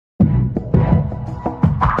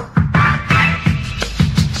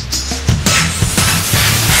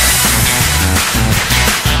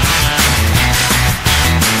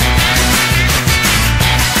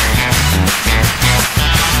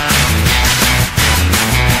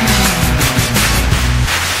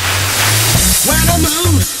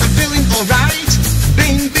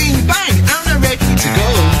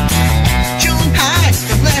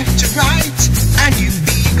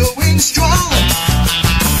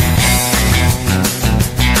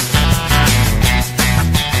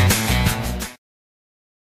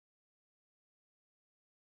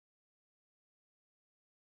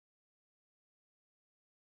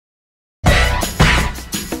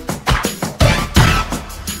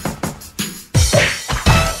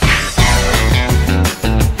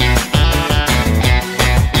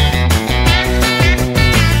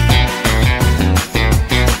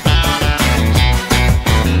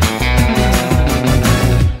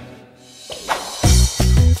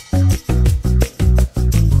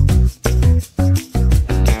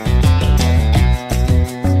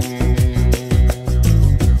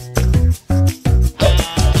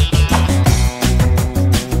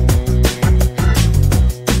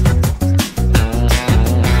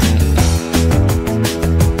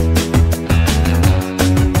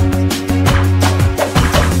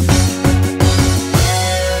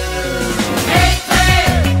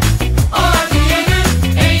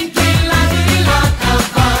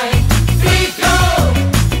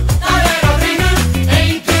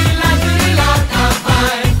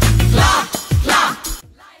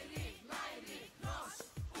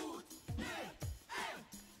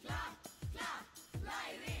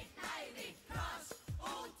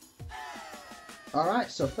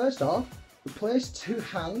Alright, so first off, you place 2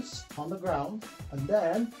 hands on the ground and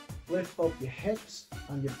then lift up your hips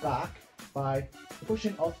and your back by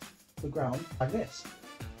pushing off the ground like this.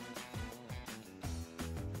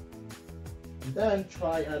 And then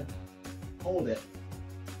try and hold it.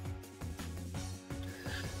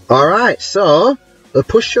 Alright, so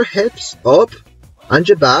push your hips up and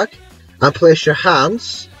your back and place your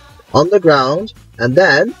hands on the ground and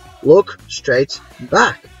then look straight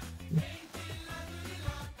back.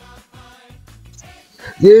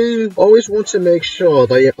 You always want to make sure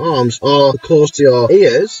that your arms are close to your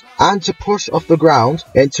ears and to push off the ground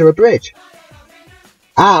into a bridge.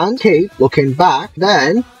 And keep looking back,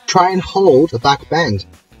 then try and hold the back bend.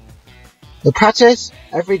 Practice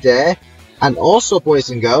every day, and also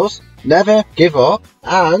boys and girls, never give up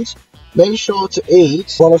and make sure to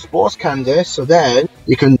eat a lot of sports candy so then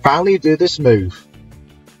you can finally do this move.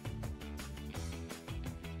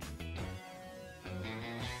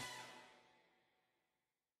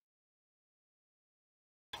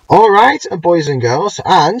 Alright boys and girls,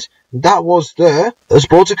 and that was the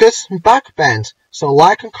Sportacus Backbend. So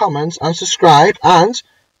like and comment and subscribe and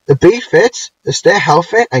be fit, stay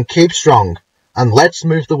healthy and keep strong. And let's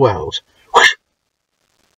move the world.